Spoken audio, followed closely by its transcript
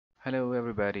Hello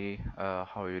everybody,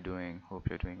 how are you doing? Hope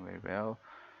you're doing very well.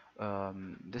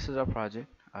 This is our project.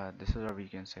 This is our we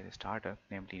can say startup,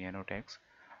 namely Nanotechx.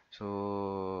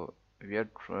 So we are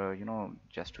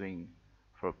just doing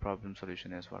for problem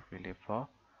solution is what we live for,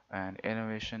 and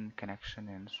innovation, connection,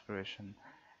 and inspiration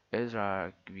is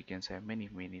our we can say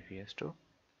many fears too.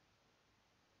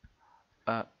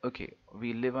 Okay,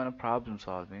 we live on a problem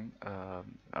solving.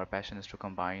 Our passion is to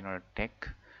combine our tech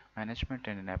management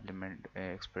and enablement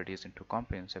expertise into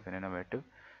comprehensive and innovative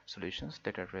solutions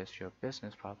that address your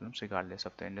business problems regardless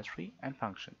of the industry and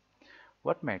function.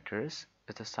 What matters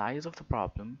is the size of the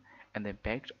problem and the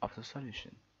impact of the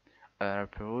solution. Our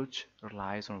approach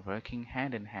relies on working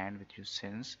hand in hand with you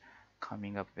since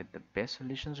coming up with the best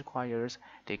solutions requires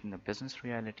taking the business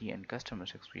reality and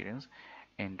customer's experience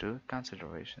into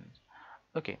consideration.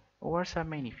 Okay, what's our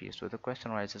main fees? So the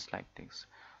question arises like this.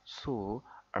 So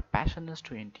our passion is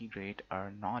to integrate our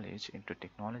knowledge into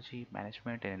technology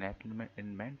management and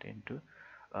implement into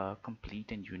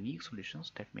complete and unique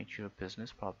solutions that make your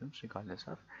business problems regardless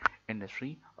of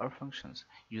industry or functions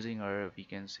using our we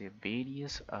can say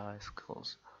various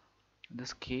skills. The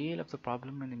scale of the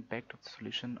problem and impact of the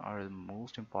solution are the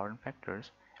most important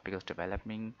factors because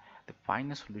developing the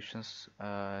finest solutions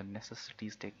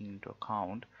necessities taking into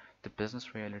account the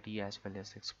business reality as well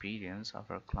as the experience of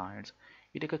our clients.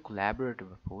 We take a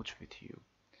collaborative approach with you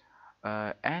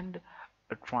and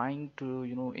trying to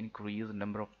increase the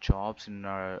number of jobs in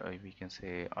our we can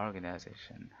say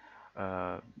organization,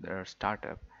 their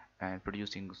startup, and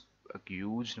producing a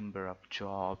huge number of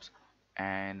jobs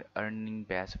and earning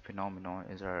based phenomenon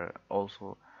is our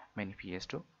also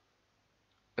manifesto.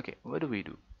 Okay, what do we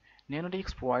do?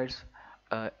 Nanotechx provides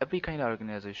every kind of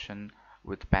organization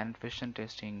with penetration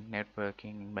testing,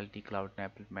 networking, multi-cloud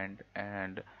enablement,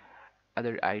 and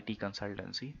other IT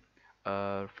consultancy.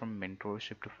 From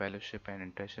mentorship to fellowship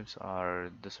and internships are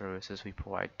the services we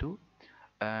provide too.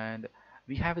 And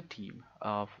we have a team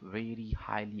of very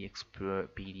highly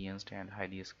experienced and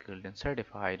highly skilled and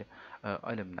certified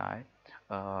alumni,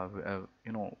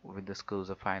 with the skills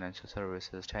of financial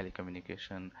services,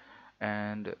 telecommunication,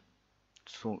 and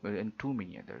and too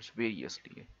many others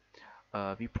variously.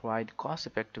 We provide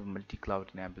cost-effective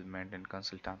multi-cloud enablement and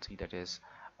consultancy that is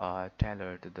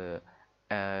tailored to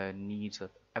the needs of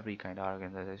every kind of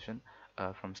organization,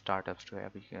 from startups to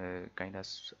every kind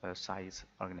of size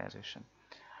organization.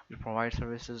 We provide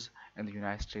services in the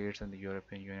United States and the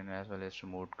European Union as well as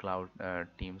remote cloud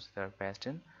teams that are based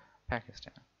in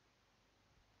Pakistan.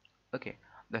 Okay,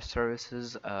 the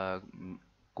services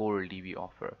currently we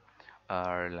offer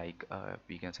are like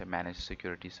we can say managed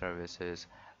security services,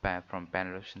 from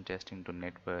penetration testing to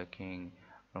networking,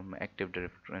 from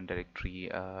directory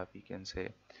we can say,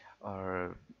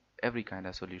 or every kind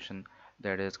of solution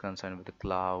that is concerned with the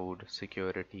cloud,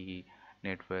 security,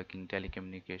 networking,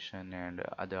 telecommunication, and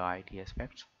other IT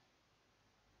aspects.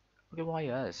 Okay, why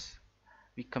us?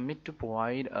 We commit to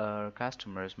provide our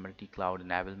customers multi-cloud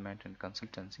enablement and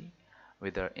consultancy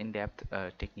with our in-depth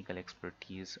technical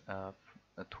expertise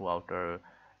throughout our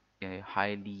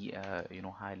highly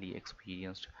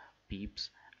experienced peeps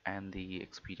and the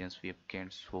experience we have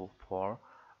gained so far.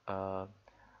 Uh,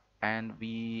 and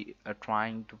we are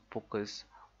trying to focus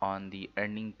on the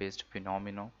earning-based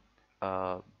phenomena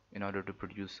uh, in order to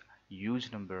produce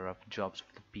huge number of jobs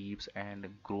for the peeps and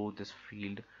grow this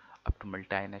field up to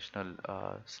multinational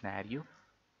scenario.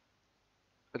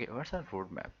 Okay, what's our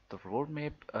roadmap? The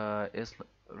roadmap is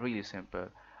really simple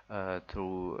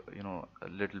through a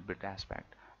little bit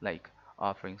aspect like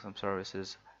offering some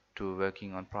services to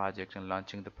working on project and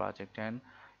launching the project and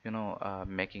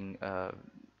making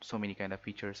so many kind of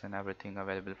features and everything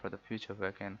available for the future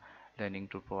work and learning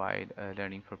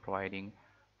for providing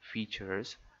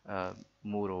features.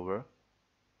 Moreover,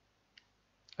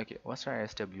 okay, what's our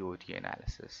SWOT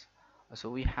analysis? So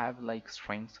we have like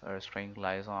strengths. Our strength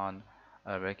lies on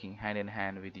working hand in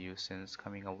hand with you since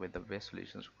coming up with the best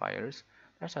solutions requires.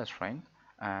 That's our strength,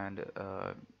 and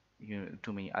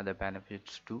too many other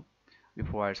benefits too. We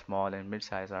provide small and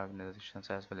mid-sized organizations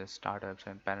as well as startups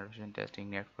and penetration testing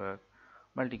network,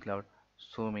 multi-cloud,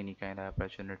 so many kind of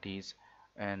opportunities,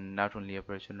 and not only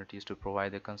opportunities to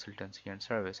provide the consultancy and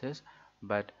services,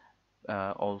 but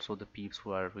also the peeps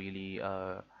who are really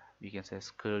we can say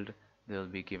skilled, they'll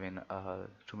be given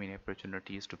too many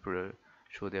opportunities to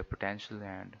show their potential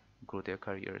and grow their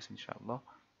careers, inshallah.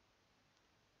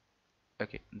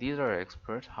 Okay, these are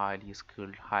experts, highly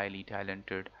skilled, highly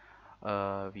talented.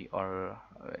 We are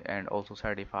and also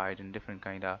certified in different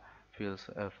kind of fields,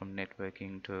 from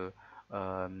networking to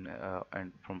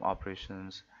and from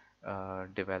operations,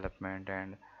 development,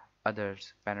 and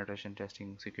others, penetration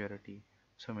testing, security.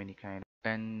 so many kind.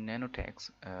 And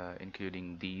Nanotechx,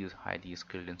 including these highly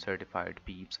skilled and certified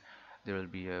peeps, there will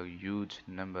be a huge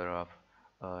number of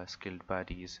skilled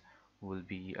buddies who will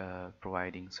be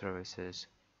providing services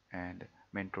and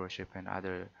mentorship and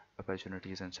other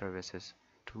opportunities and services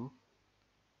too.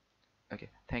 Okay,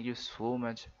 thank you so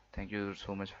much. Thank you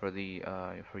so much for the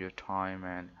for your time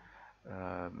and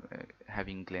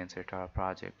having glanced at our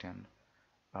project and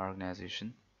our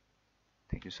organization.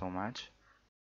 Thank you so much.